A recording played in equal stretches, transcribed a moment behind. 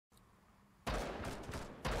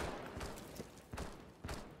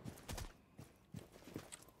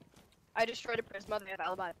I destroyed a Prisma. They have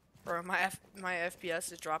alibi. Bro, my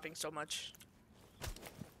FPS is dropping so much.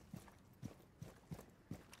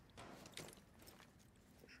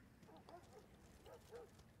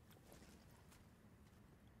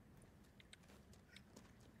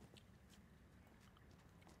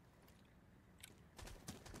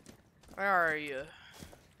 Where are you?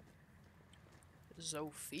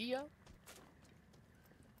 Zofia?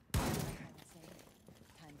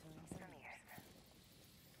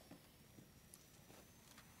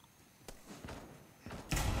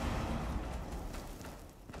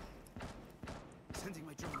 Sending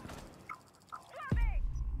my drone.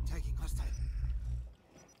 Tagging hostile.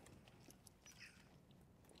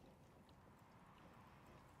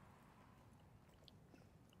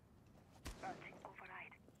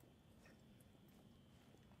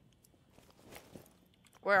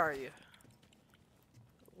 Where are you?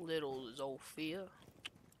 Little Zofia?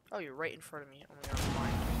 Oh, you're right in front of me. Oh my god, I'm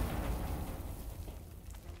blind.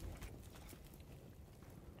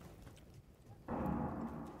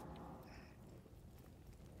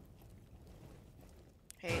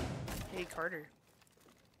 Hey Carter.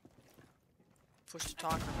 Push to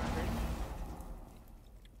talk, remember?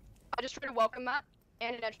 I just tried to welcome that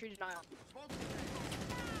and an entry denial.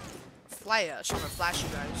 Fly us, I'm gonna flash you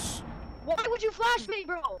guys. Why would you flash me,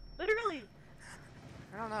 bro? Literally.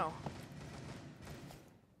 I don't know.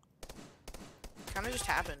 Kinda just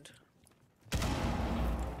happened.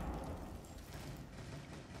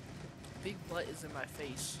 Big butt is in my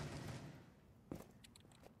face.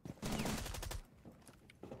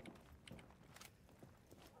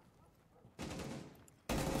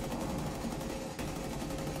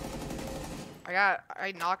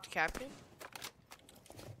 I knocked Captain.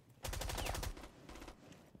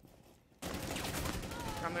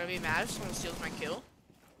 I'm gonna be mad if someone steals my kill.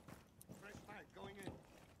 Fresh tag going in.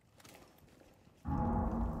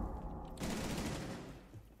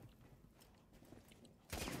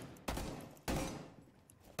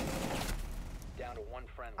 Down to one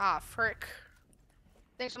friendly. Ah, frick.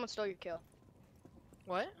 I think someone stole your kill.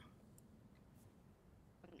 What?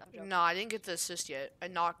 I'm joking. No, I didn't get the assist yet. I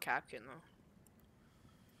knocked Captain though.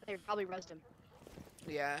 They probably rezzed him.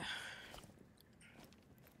 Yeah.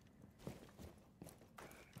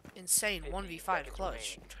 Insane 1v5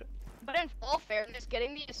 clutch. But in all fairness,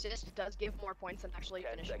 getting the assist does give more points than actually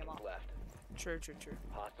 10 finishing him seconds off. left. True.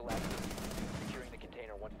 Hostile activity. Securing the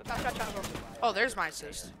container once the Shot, bro. Oh, there's my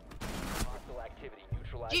assist. hostile activity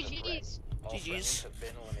neutralized the threat. GG's. All GG's. friendlies have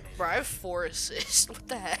been eliminated. Bro, I have 4 assists. What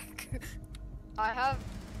the heck? I have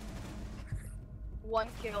 1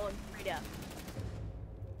 kill and 3 deaths.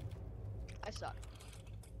 I suck.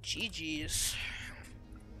 GG's.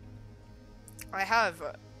 I have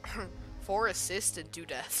 4 assists and 2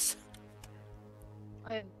 deaths.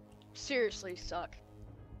 I seriously suck.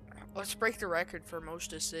 Let's break the record for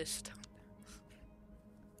most assists.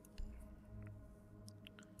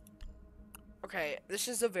 Okay, this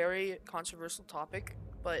is a very controversial topic,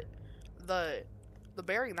 but the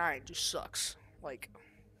Bearing 9 just sucks. Like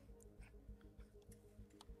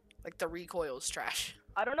the recoil is trash.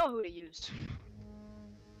 I don't know who to use.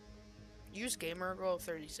 Use Gamer Girl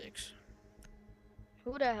 36.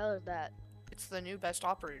 Who the hell is that? It's the new best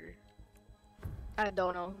operator. I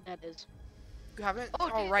don't know who that is. You haven't? Oh,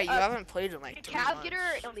 Oh, dude, right, you haven't played in like Did 3 Cav months. get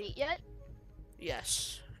her elite yet?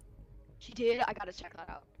 Yes. She did. I gotta check that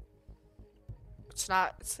out. It's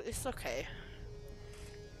not. It's okay.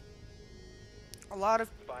 A lot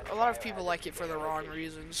of people like it for the wrong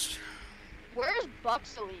reasons. Where's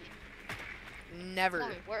Buck's elite? Never. Tell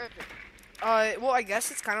me, where is it? Well, I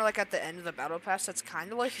guess it's kind of like at the end of the battle pass. That's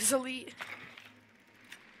kind of like his elite.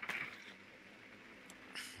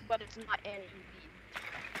 But it's not an elite.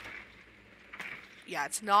 Yeah,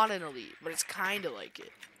 it's not an elite, but it's kind of like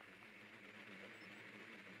it.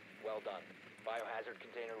 Well done. Biohazard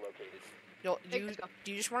container located. Yo, Hey, let's go.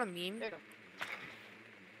 do you just want a meme? There you go.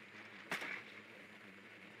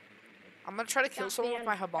 I'm gonna try to kill someone with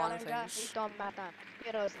my Habana things. Don't matter.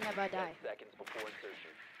 Heroes never 10 die. seconds before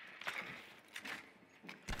insertion.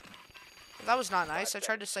 That was not nice. I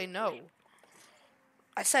tried to say no.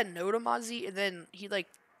 I said no to Mozzie, and then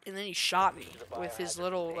he shot me with his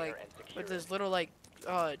little droney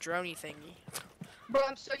thingy. Bro,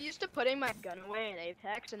 I'm so used to putting my gun away in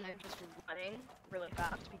Apex and then just running really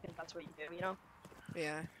fast because that's what you do, you know?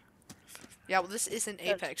 Yeah. Yeah, well, this isn't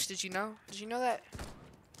Apex. Did you know? Did you know that?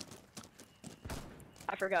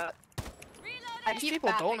 I forgot. I These keep people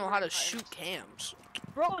don't fapping know how to really hard. shoot cams.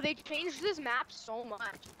 Bro, they changed this map so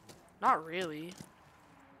much. Not really.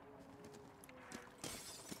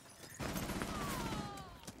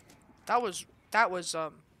 That was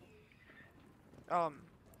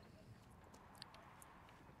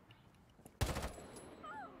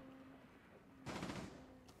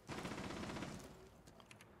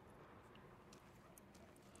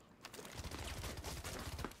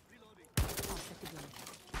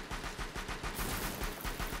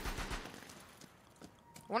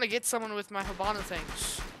I want to get someone with my Hibana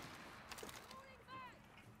things.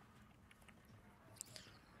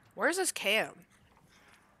 Where's this cam?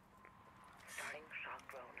 Starting shock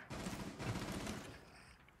drone.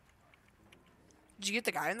 Did you get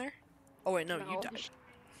the guy in there? Oh wait, no, you No. died.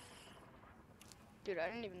 Dude, I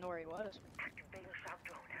didn't even know where he was. Activating shock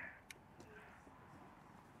drone.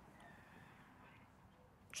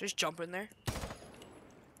 Just jump in there.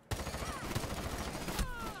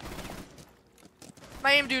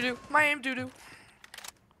 My aim doo-doo. My aim doo-doo.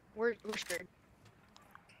 We're screwed.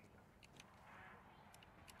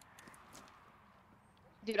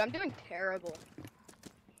 Dude, I'm doing terrible.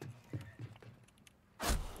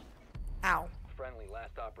 Ow. Friendly,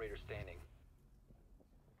 last operator standing.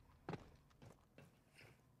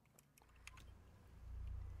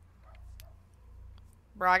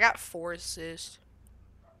 Bro, I got 4 assists.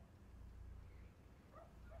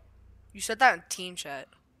 You said that in team chat.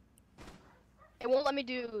 It won't let me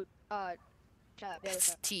do chat. The other It's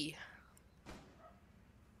chat. T.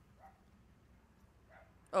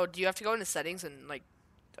 Oh, do you have to go into settings and like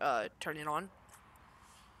turn it on?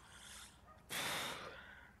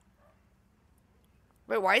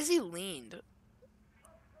 Wait, why is he leaned?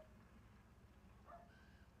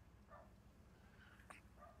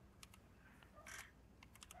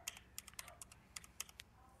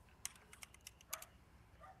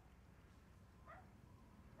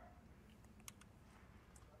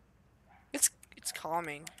 It's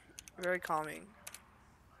calming. Very calming.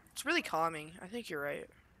 It's really calming. I think you're right.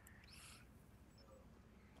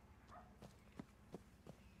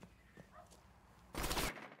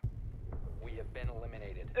 We have been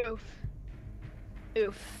eliminated. Oof.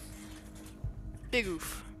 Oof. Big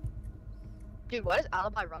oof. Dude, why does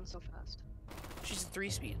Alibi run so fast? She's a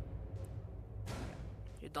 3-speed.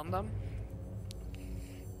 You dum-dum?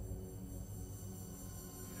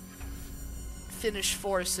 Finish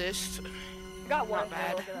 4 assists. I got one. Not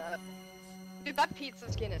bad. Look at that. Dude, that pizza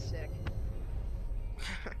skin is sick.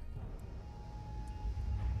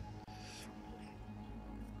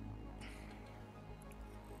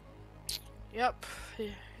 Yep,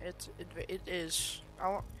 it is.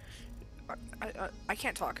 I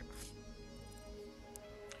can't talk.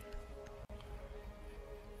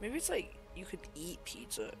 Maybe it's like you could eat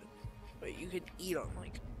pizza, but you could eat them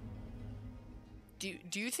like.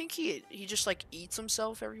 Do you think he just like eats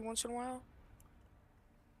himself every once in a while?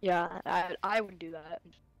 Yeah, I would do that.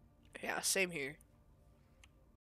 Yeah, same here.